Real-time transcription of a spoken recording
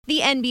the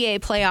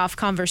NBA playoff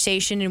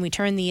conversation, and we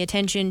turn the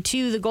attention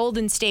to the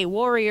Golden State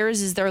Warriors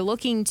as they're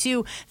looking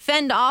to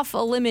fend off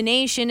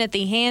elimination at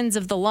the hands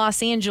of the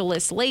Los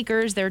Angeles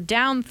Lakers. They're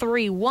down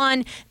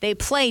 3-1. They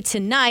play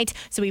tonight,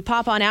 so we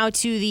pop on out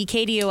to the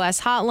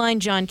KDOS hotline.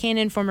 John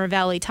Cannon, former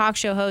Valley talk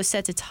show host,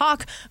 set to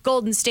talk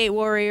Golden State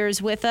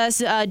Warriors with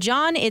us.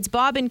 John, it's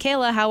Bob and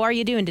Kayla. How are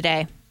you doing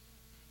today?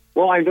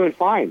 Well, I'm doing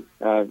fine.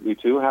 You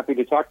two, happy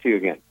to talk to you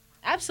again.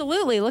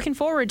 Absolutely. Looking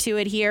forward to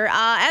it here.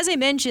 As I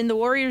mentioned, the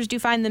Warriors do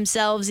find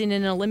themselves in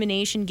an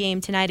elimination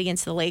game tonight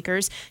against the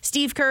Lakers.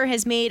 Steve Kerr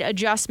has made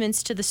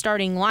adjustments to the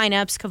starting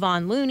lineups.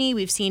 Kevon Looney,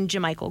 we've seen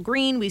JaMychal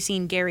Green, we've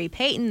seen Gary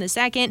Payton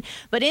II.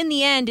 But in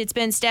the end, it's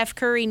been Steph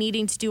Curry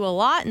needing to do a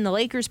lot, and the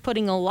Lakers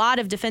putting a lot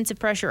of defensive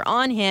pressure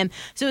on him.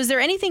 So is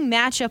there anything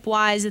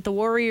matchup-wise that the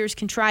Warriors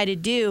can try to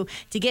do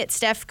to get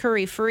Steph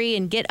Curry free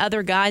and get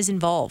other guys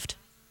involved?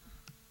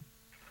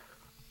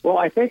 Well,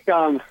 I think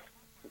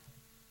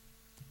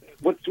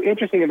what's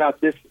interesting about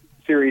this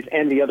series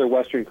and the other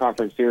Western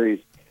Conference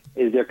series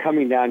is they're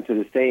coming down to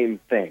the same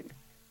thing,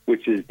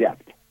 which is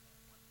depth.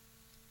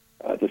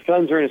 The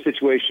Suns are in a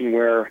situation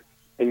where,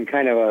 in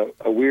kind of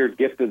a weird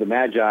gift of the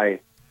Magi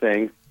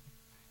thing,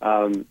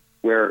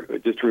 where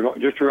just to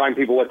remind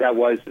people what that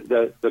was,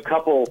 the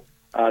couple,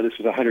 this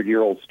was a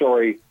 100-year-old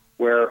story,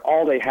 where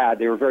all they had,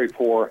 they were very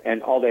poor,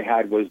 and all they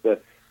had was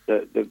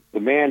the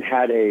man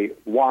had a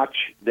watch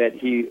that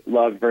he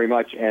loved very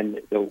much,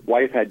 and the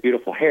wife had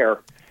beautiful hair.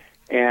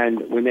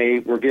 And when they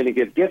were going to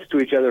give gifts to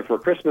each other for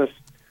Christmas,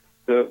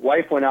 the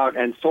wife went out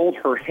and sold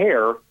her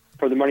hair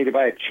for the money to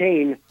buy a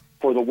chain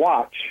for the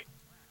watch.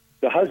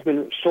 The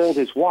husband sold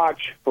his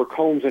watch for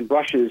combs and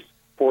brushes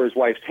for his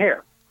wife's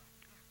hair.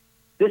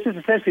 This is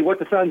essentially what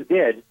the Suns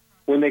did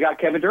when they got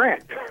Kevin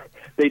Durant.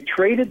 They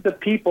traded the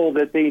people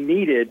that they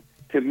needed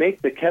to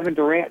make the Kevin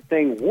Durant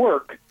thing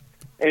work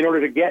in order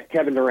to get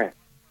Kevin Durant.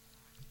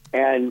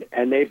 And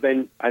they've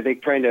been, I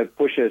think, trying to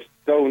push a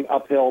stone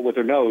uphill with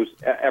their nose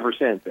ever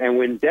since. And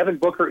when Devin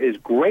Booker is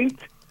great,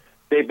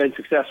 they've been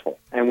successful.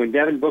 And when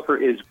Devin Booker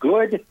is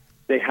good,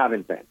 they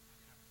haven't been,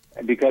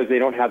 because they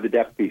don't have the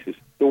depth pieces.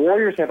 The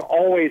Warriors have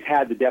always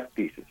had the depth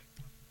pieces.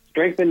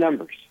 Strength in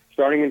numbers,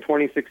 starting in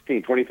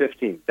 2016,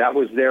 2015. That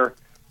was their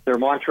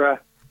mantra,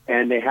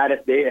 and they had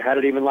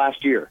it even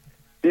last year.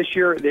 This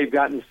year, they've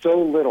gotten so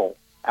little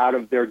out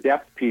of their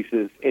depth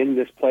pieces in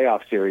this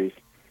playoff series.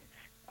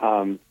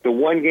 The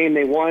one game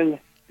they won,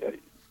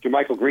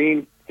 JaMychal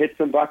Green hit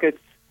some buckets.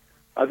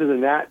 Other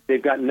than that,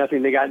 they've gotten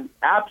nothing. They got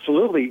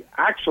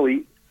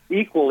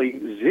equally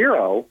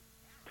zero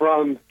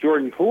from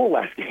Jordan Poole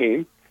last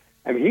game.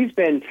 I mean, he's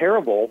been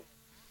terrible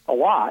a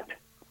lot.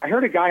 I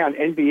heard a guy on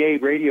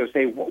NBA radio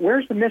say,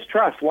 where's the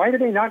mistrust? Why do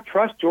they not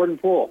trust Jordan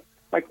Poole?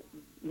 Like,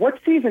 what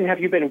season have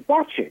you been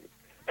watching?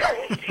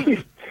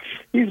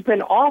 He's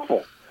been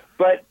awful.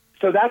 But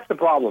so that's the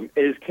problem,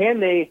 is can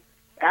they,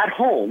 at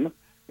home,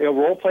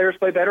 role players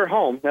play better at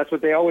home. That's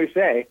what they always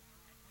say.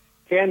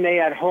 Can they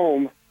at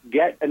home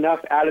get enough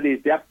out of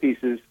these depth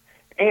pieces?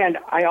 And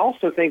I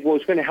also think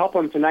what's going to help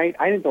them tonight,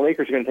 I think the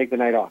Lakers are going to take the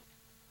night off.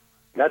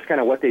 That's kind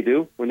of what they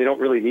do when they don't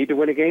really need to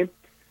win a game.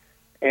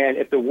 And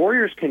if the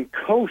Warriors can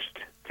coast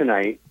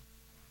tonight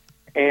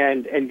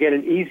and get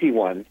an easy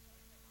one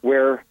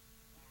where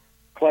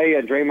Clay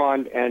and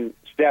Draymond and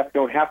Steph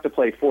don't have to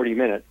play 40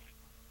 minutes,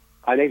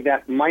 I think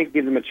that might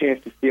give them a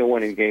chance to steal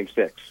one in Game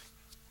 6.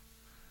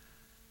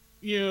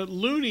 Yeah,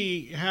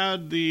 Looney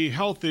had the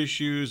health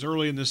issues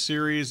early in the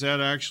series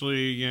that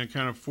actually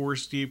kind of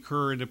forced Steve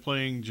Kerr into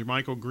playing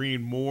JaMychal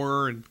Green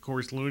more. And, of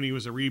course, Looney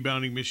was a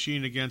rebounding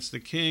machine against the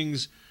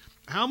Kings.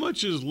 How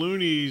much has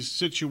Looney's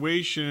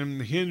situation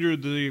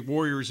hindered the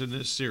Warriors in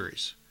this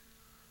series?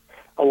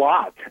 A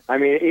lot. I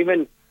mean,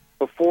 even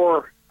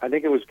before, I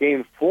think it was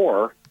Game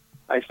 4,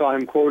 I saw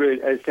him quoted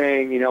as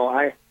saying,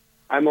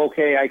 I'm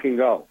okay, I can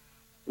go,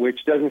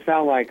 which doesn't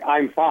sound like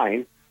I'm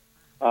fine.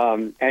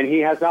 And he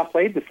has not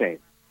played the same.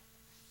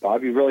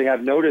 Bob, you really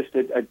have noticed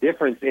a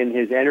difference in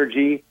his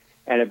energy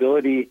and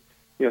ability.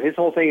 His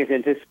whole thing is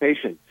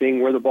anticipation,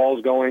 seeing where the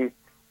ball's going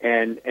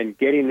and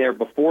getting there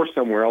before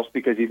somewhere else,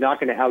 because he's not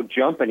going to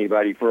out-jump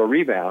anybody for a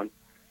rebound.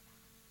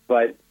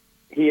 But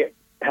he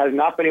has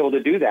not been able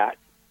to do that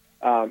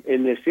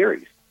in this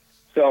series.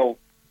 So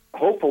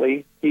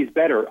hopefully he's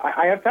better.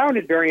 I have found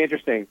it very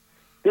interesting.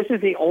 This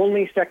is the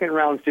only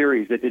second-round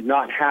series that did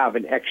not have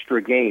an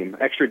extra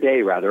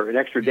day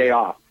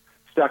off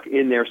stuck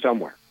in there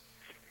somewhere.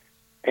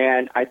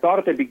 And I thought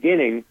at the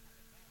beginning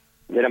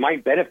that it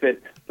might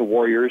benefit the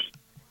Warriors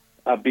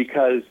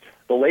because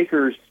the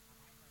Lakers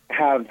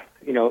have,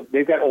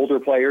 they've got older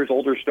players,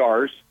 older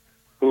stars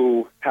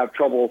who have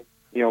trouble,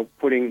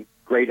 putting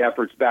great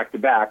efforts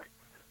back-to-back.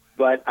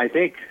 But I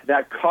think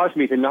that caused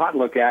me to not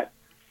look at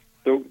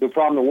the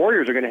problem the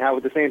Warriors are going to have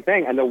with the same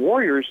thing. And the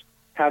Warriors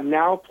have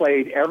now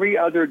played every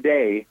other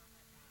day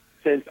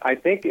since I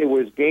think it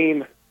was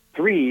Game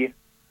 3,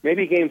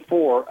 maybe Game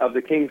 4 of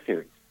the Kings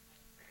series.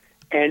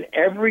 And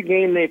every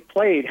game they've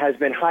played has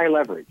been high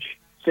leverage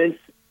since,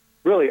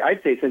 really,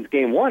 I'd say since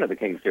Game 1 of the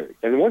Kings series.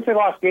 And once they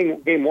lost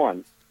Game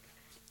 1,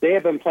 they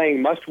have been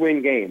playing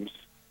must-win games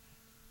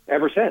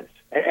ever since.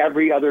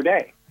 Every other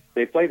day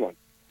they've played one.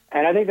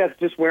 And I think that's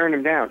just wearing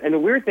them down. And the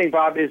weird thing,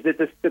 Bob, is that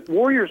the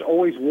Warriors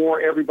always wore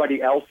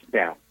everybody else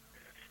down.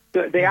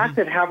 They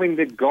acted having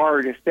to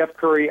guard Steph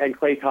Curry and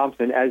Klay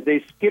Thompson as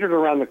they skittered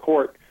around the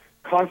court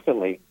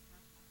constantly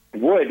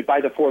would,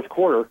 by the fourth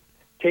quarter,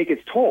 take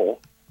its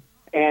toll,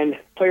 and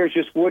players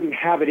just wouldn't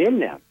have it in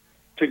them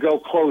to go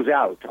close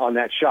out on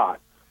that shot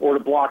or to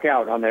block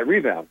out on that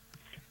rebound.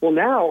 Well,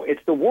 now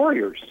it's the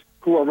Warriors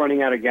who are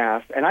running out of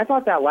gas, and I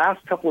thought that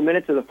last couple of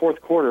minutes of the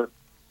fourth quarter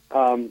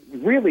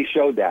really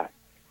showed that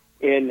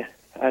in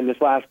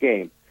this last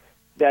game,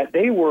 that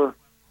they were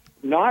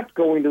not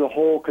going to the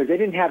hole because they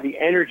didn't have the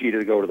energy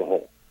to go to the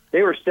hole.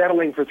 They were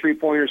settling for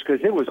three-pointers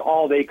because it was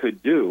all they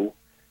could do,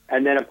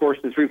 and then, of course,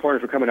 the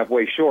three-pointers were coming up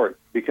way short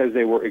because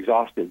they were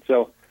exhausted.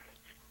 So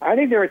I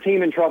think they're a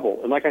team in trouble,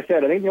 and like I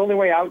said, I think the only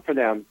way out for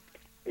them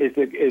is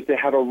to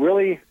have a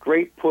really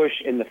great push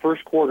in the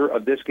first quarter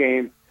of this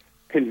game,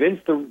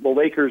 convince the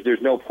Lakers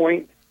there's no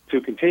point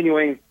to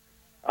continuing,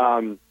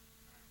 and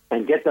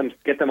get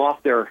them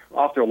off their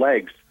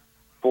legs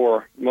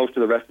for most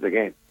of the rest of the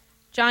game.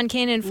 John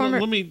Cannon, former.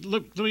 Let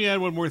me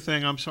add one more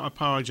thing. I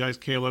apologize,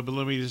 Kayla, but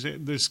let me just say,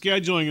 the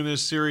scheduling in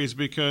this series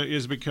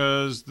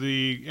because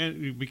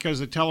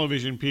the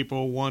television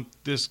people want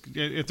this.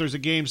 If there's a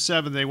game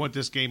 7, they want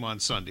this game on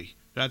Sunday.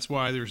 That's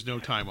why there's no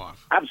time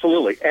off.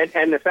 Absolutely,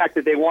 and the fact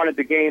that they wanted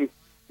the game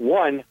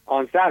 1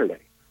 on Saturday,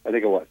 I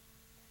think it was,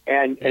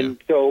 and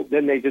so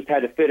then they just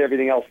had to fit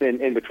everything else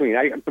in between.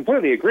 I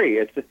completely agree.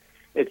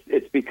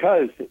 It's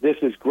because this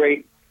is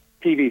great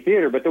TV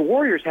theater, but the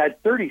Warriors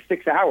had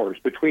 36 hours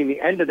between the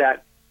end of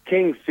that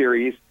Kings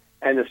series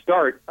and the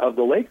start of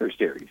the Lakers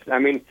series. I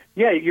mean,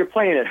 yeah, you're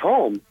playing at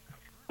home,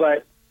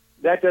 but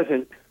that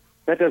doesn't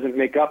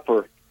make up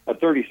for a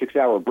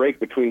 36-hour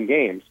break between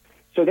games.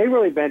 So they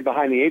really been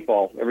behind the 8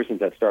 ball ever since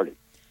that started.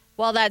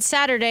 Well, that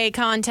Saturday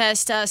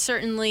contest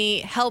certainly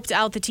helped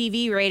out the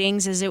TV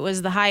ratings, as it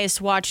was the highest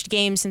watched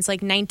game since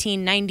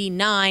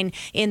 1999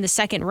 in the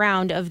second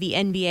round of the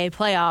NBA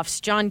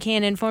playoffs. John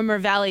Cannon, former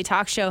Valley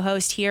talk show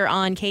host here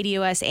on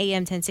KDOS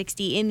AM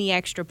 1060 in the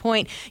Extra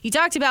Point. You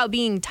talked about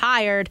being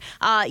tired.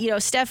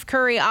 Steph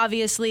Curry,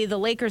 obviously, the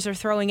Lakers are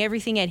throwing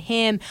everything at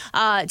him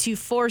to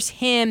force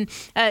him,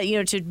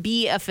 to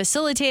be a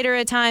facilitator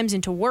at times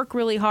and to work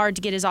really hard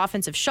to get his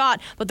offensive shot.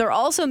 But they're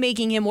also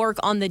making him work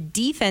on the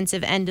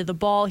defensive end of the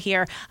ball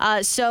here.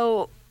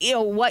 So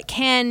what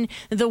can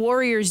the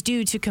Warriors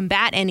do to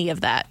combat any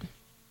of that?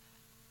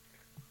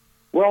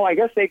 Well, I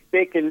guess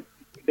they can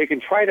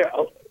try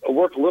to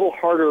work a little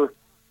harder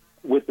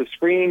with the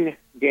screen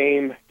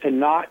game to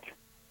not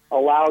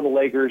allow the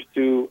Lakers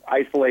to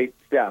isolate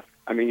Steph.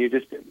 I mean,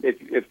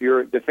 if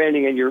you're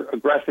defending and you're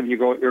aggressive, you're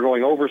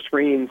going over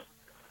screens,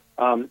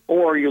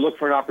 or you look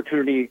for an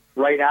opportunity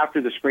right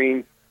after the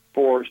screen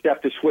for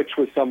Steph to switch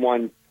with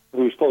someone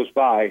who's close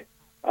by.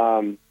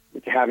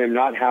 To have him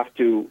not have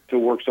to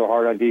work so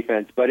hard on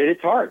defense. But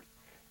it's hard.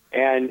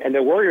 And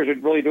the Warriors are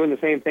really doing the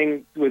same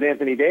thing with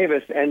Anthony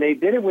Davis, and they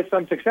did it with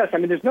some success. I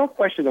mean, there's no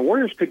question the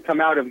Warriors could come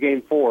out of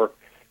Game 4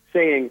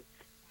 saying,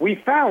 we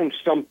found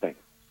something.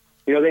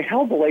 They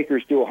held the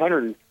Lakers to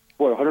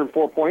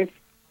 104 points,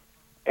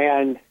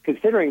 and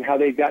considering how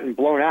they'd gotten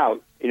blown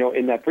out,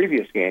 in that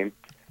previous game,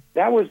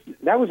 that was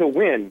a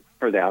win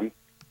for them,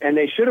 and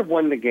they should have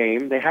won the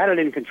game. They had it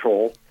in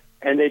control.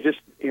 And they just,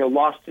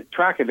 lost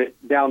track of it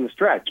down the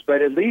stretch.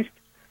 But at least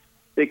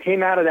they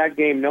came out of that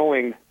game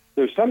knowing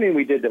there's something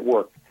we did that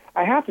worked.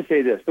 I have to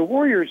say this. The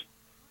Warriors'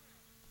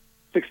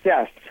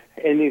 success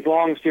in these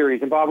long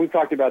series, and Bob, we've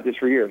talked about this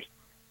for years,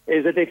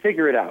 is that they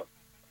figure it out.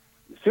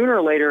 Sooner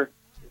or later,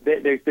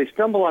 they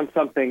stumble on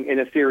something in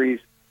a series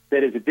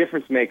that is a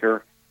difference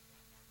maker,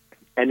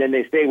 and then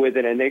they stay with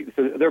it. And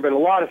so there have been a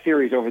lot of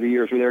series over the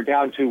years where they're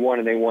down 2-1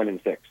 and they won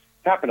in 6. It's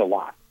happened a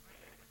lot.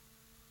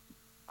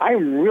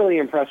 I'm really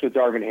impressed with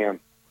Darvin Ham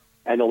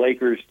and the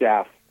Lakers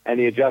staff and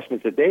the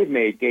adjustments that they've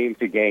made game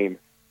to game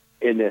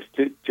in this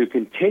to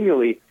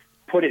continually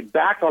put it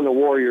back on the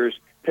Warriors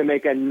to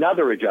make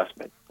another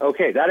adjustment.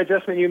 Okay, that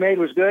adjustment you made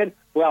was good.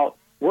 Well,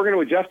 we're going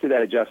to adjust to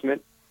that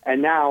adjustment,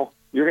 and now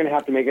you're going to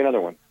have to make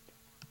another one.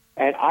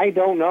 And I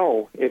don't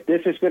know if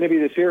this is going to be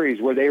the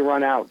series where they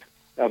run out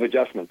of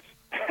adjustments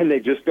and they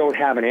just don't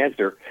have an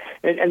answer.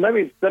 And let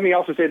me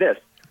also say this.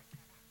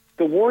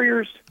 The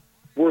Warriors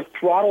were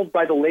throttled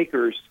by the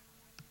Lakers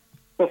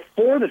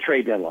before the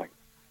trade deadline.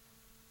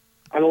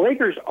 And the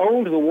Lakers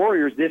owned the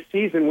Warriors this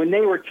season when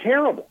they were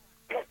terrible.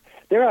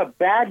 They're a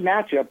bad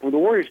matchup with the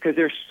Warriors because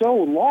they're so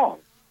long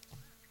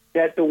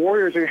that the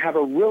Warriors are going to have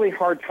a really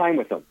hard time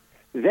with them.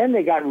 Then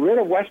they got rid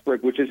of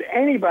Westbrook, which is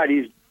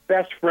anybody's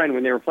best friend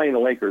when they were playing the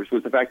Lakers,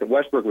 was the fact that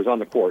Westbrook was on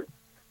the court.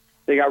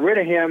 They got rid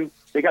of him.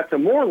 They got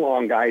some more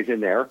long guys in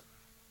there.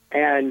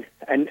 And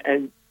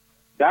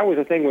that was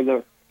the thing when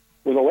the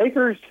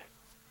Lakers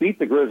beat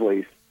the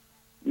Grizzlies,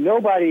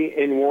 nobody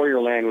in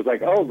Warrior Land was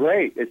like, oh,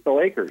 great, it's the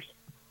Lakers.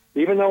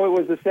 Even though it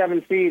was the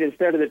 7 seed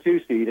instead of the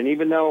 2 seed, and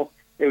even though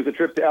it was a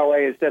trip to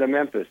L.A. instead of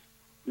Memphis,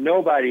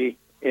 nobody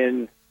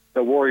in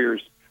the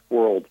Warriors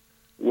world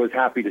was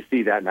happy to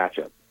see that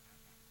matchup.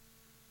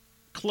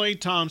 Klay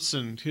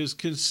Thompson, his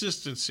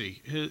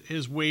consistency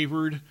has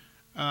wavered.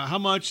 How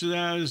much of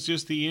that is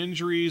just the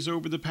injuries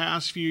over the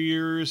past few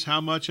years?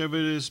 How much of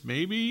it is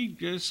maybe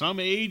some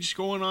age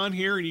going on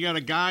here? And you got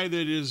a guy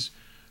that is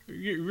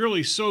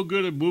really so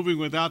good at moving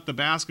without the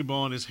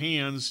basketball in his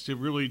hands to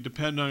really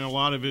depend on a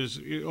lot of his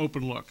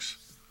open looks.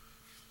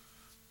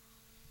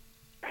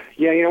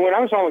 Yeah, when I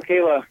was on with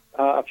Kayla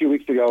a few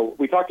weeks ago,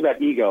 we talked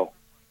about ego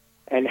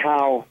and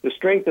how the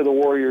strength of the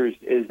Warriors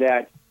is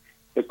that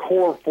the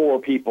core four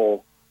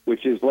people,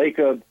 which is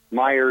Lacob,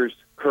 Myers,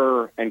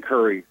 Kerr, and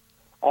Curry,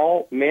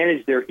 all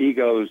manage their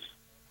egos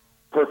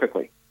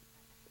perfectly.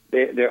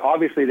 They're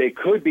obviously, they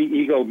could be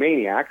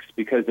egomaniacs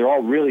because they're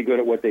all really good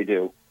at what they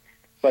do,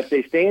 but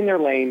they stay in their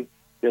lane.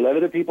 They let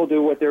other people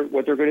do what they're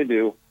going to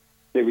do.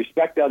 They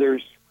respect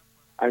others,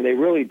 and they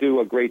really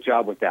do a great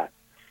job with that.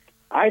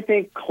 I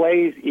think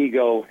Klay's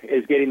ego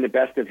is getting the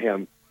best of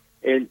him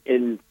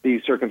in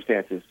these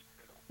circumstances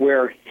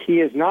where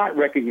he is not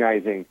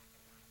recognizing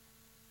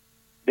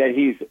that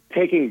he's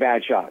taking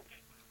bad shots.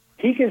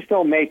 He can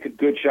still make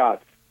good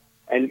shots,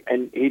 and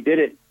he did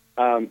it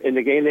in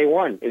the game they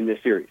won in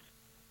this series.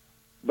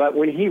 But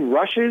when he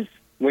rushes,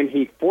 when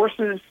he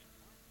forces,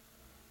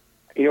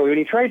 when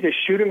he tries to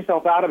shoot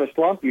himself out of a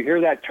slump, you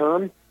hear that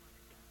term,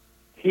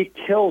 he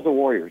kills the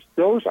Warriors.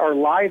 Those are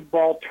live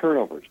ball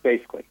turnovers,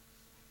 basically.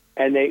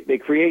 And they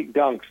create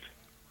dunks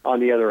on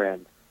the other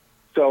end.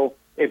 So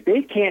if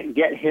they can't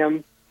get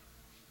him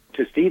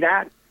to see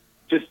that,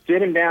 just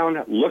sit him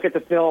down, look at the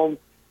film,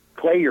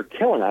 Klay, you're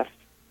killing us,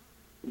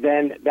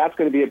 then that's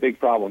going to be a big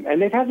problem.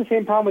 And they've had the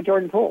same problem with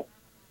Jordan Poole.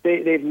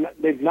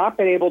 They've not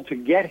been able to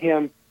get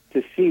him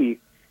to see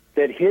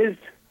that his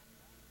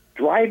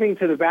driving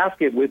to the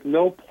basket with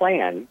no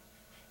plan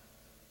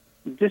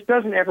just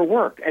doesn't ever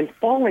work. And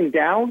falling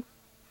down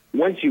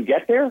once you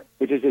get there,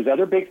 which is his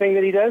other big thing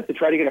that he does to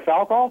try to get a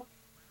foul call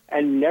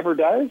and never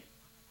does,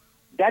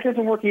 that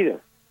doesn't work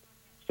either.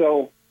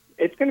 So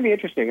it's going to be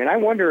interesting. And I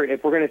wonder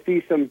if we're going to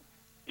see some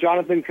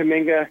Jonathan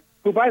Kuminga,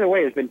 who, by the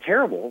way, has been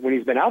terrible when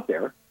he's been out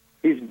there.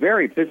 He's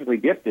very physically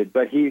gifted,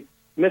 but he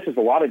misses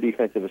a lot of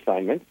defensive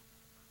assignments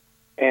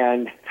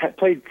and had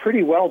played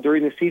pretty well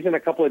during the season, a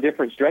couple of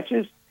different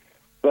stretches.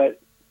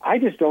 But I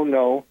just don't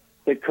know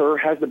that Kerr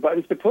has the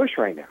buttons to push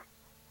right now.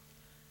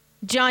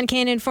 John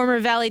Cannon, former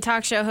Valley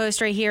Talk Show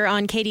host right here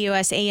on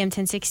KDUS AM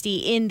 1060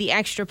 in the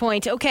Extra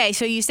Point. Okay,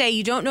 so you say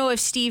you don't know if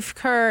Steve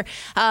Kerr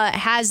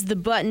has the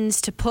buttons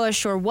to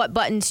push or what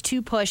buttons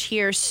to push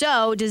here.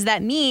 So does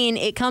that mean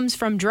it comes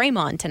from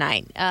Draymond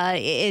tonight?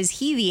 Is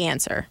he the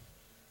answer?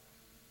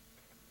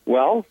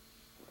 Well,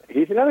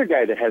 he's another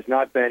guy that has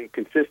not been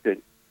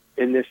consistent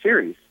in this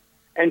series.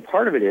 And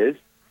part of it is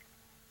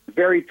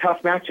very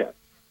tough matchup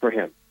for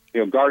him.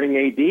 Guarding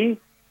AD,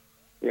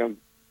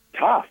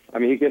 tough. I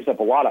mean, he gives up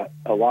a lot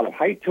of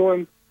height to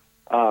him.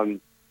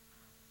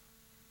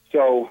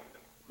 So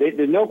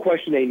there's no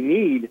question they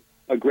need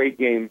a great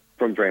game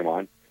from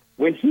Draymond.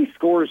 When he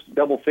scores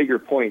double-figure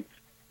points,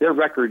 their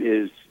record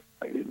is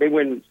they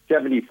win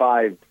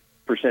 75%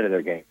 of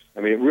their games.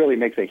 I mean, it really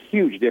makes a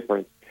huge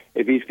difference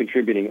if he's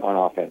contributing on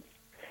offense.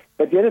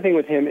 But the other thing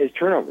with him is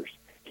turnovers.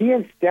 He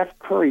and Steph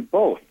Curry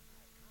both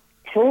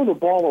throw the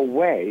ball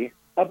away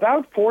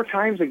about 4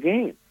 times a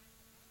game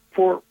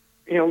for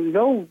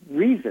no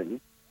reason.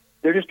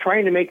 They're just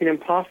trying to make an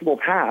impossible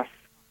pass,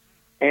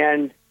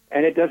 and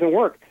it doesn't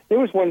work. There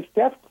was one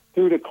Steph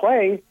threw to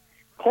Klay.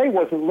 Klay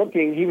wasn't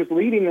looking. He was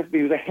leading.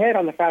 He was ahead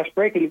on the fast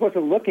break, and he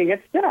wasn't looking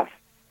at Steph.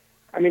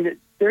 I mean,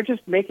 they're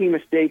just making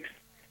mistakes,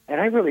 and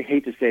I really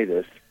hate to say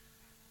this.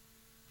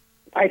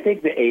 I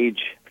think the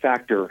age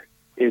factor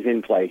is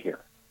in play here.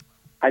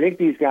 I think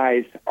these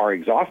guys are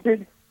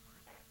exhausted.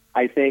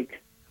 I think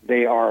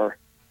they are,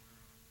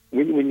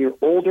 when you're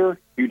older,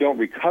 you don't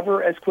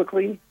recover as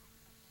quickly.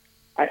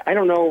 I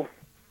don't know.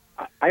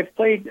 I've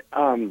played,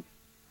 I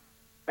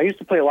used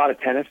to play a lot of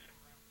tennis,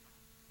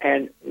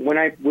 and when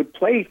I would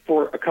play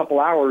for a couple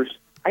hours,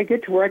 I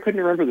get to where I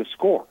couldn't remember the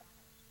score.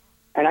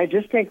 And I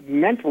just think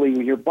mentally,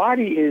 when your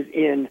body is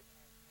in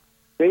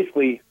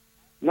basically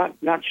not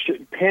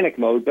panic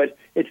mode, but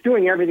it's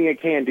doing everything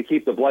it can to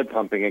keep the blood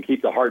pumping and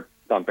keep the heart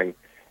thumping,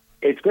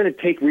 it's going to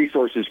take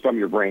resources from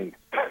your brain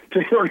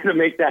in order to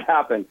make that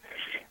happen.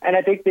 And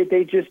I think that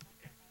they just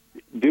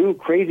do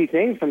crazy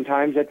things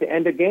sometimes at the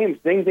end of games,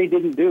 things they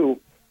didn't do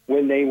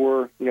when they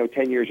were,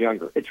 10 years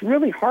younger. It's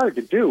really hard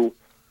to do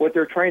what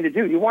they're trying to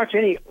do. You watch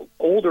any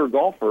older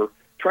golfer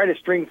try to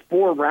string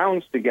 4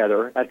 rounds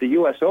together at the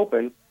U.S.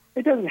 Open,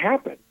 it doesn't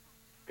happen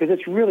because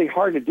it's really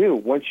hard to do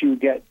once you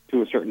get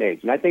to a certain age.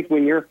 And I think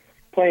when you're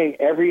playing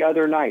every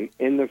other night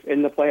in the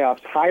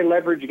playoffs, high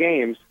leverage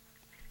games,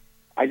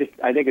 I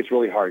think it's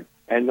really hard.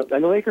 And the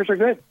Lakers are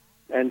good.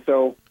 And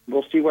so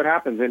we'll see what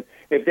happens. And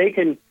if they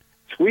can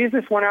squeeze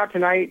this one out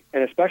tonight,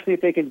 and especially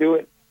if they can do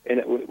it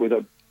with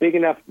a big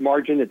enough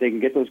margin that they can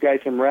get those guys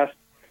some rest,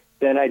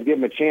 then I'd give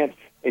them a chance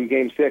in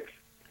Game 6.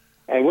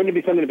 And wouldn't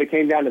it be something if it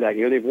came down to that?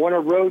 They've won a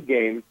road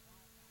game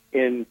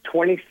in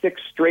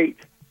 26 straight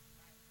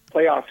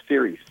playoff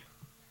series.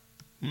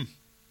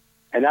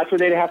 And that's what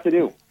they'd have to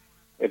do.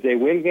 If they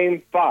win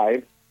Game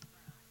 5,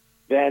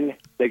 then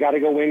they got to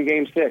go win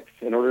Game 6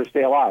 in order to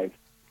stay alive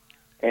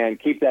and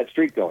keep that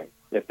streak going.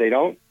 If they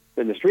don't,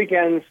 then the streak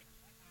ends.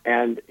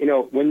 And,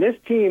 when this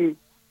team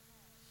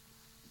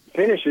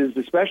finishes,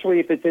 especially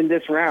if it's in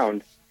this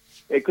round,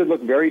 it could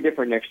look very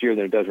different next year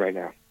than it does right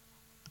now.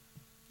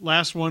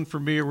 Last one for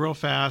me, real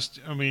fast.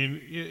 I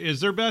mean,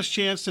 is their best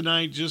chance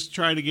tonight just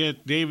try to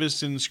get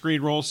Davis in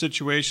screen roll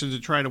situations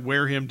and try to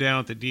wear him down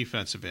at the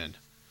defensive end?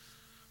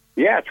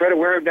 Yeah, try to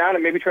wear him down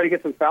and maybe try to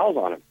get some fouls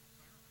on him.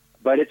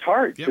 But it's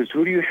hard because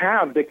who do you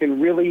have that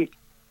can really,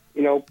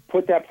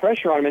 put that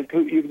pressure on him?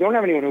 And you don't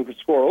have anyone who can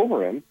score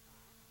over him.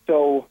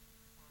 So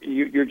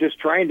you're just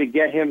trying to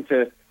get him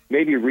to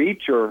maybe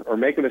reach or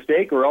make a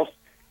mistake, or else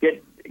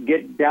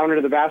get down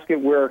into the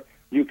basket where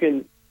you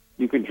can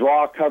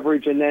draw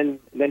coverage and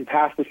then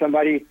pass to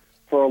somebody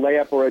for a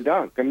layup or a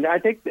dunk. I mean, I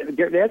think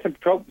they had some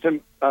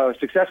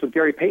success with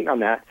Gary Payton on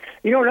that.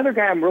 Another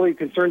guy I'm really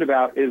concerned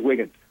about is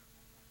Wiggins.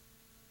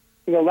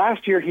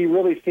 Last year he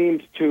really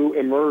seemed to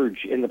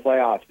emerge in the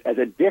playoffs as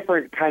a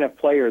different kind of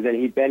player than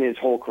he'd been his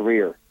whole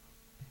career.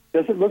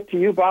 Does it look to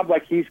you, Bob,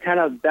 like he's kind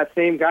of that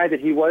same guy that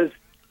he was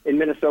in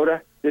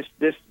Minnesota this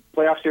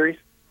playoff series?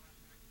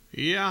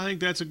 Yeah, I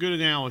think that's a good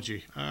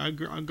analogy. I'll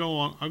go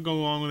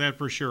along with that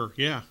for sure.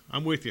 Yeah,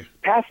 I'm with you.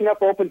 Passing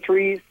up open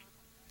threes,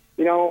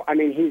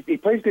 he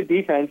plays good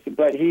defense,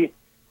 but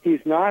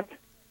he's not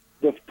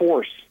the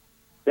force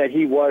that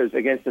he was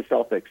against the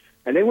Celtics.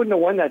 And they wouldn't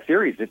have won that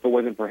series if it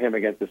wasn't for him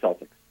against the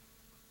Celtics.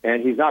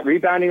 And he's not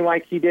rebounding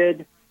like he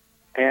did,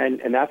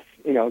 and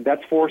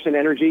that's force and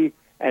energy.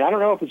 And I don't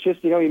know if it's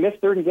just, he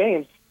missed 30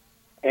 games.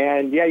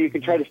 And, yeah, you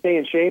can try to stay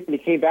in shape, and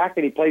he came back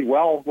and he played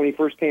well when he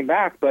first came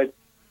back, but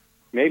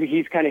maybe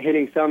he's kind of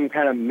hitting some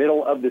kind of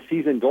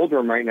middle-of-the-season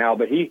doldrum right now,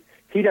 but he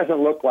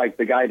doesn't look like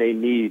the guy they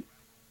need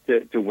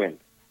to win.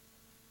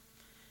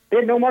 They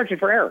have no margin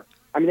for error.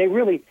 I mean, they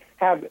really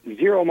have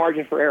zero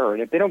margin for error,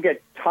 and if they don't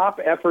get top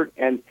effort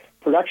and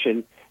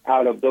production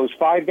out of those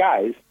 5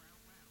 guys,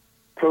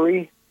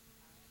 Curry,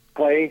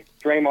 Clay,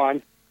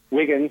 Draymond,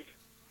 Wiggins,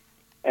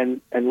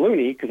 and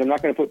Looney, because I'm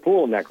not going to put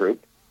Poole in that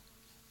group,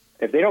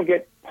 if they don't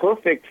get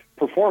perfect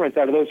performance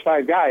out of those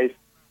 5 guys,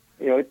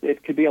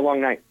 it could be a long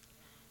night.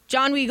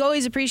 John, we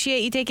always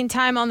appreciate you taking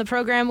time on the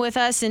program with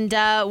us, and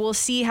we'll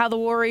see how the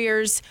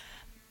Warriors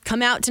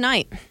come out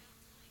tonight.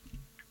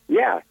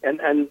 Yeah, and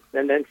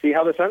then see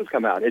how the Suns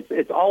come out.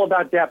 It's all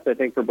about depth, I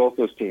think, for both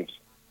those teams.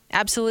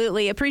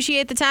 Absolutely.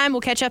 Appreciate the time.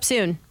 We'll catch up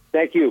soon.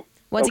 Thank you.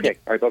 Once again,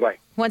 all right, bye-bye.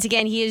 Once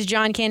again, he is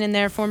John Cannon,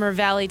 their former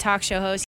Valley talk show host.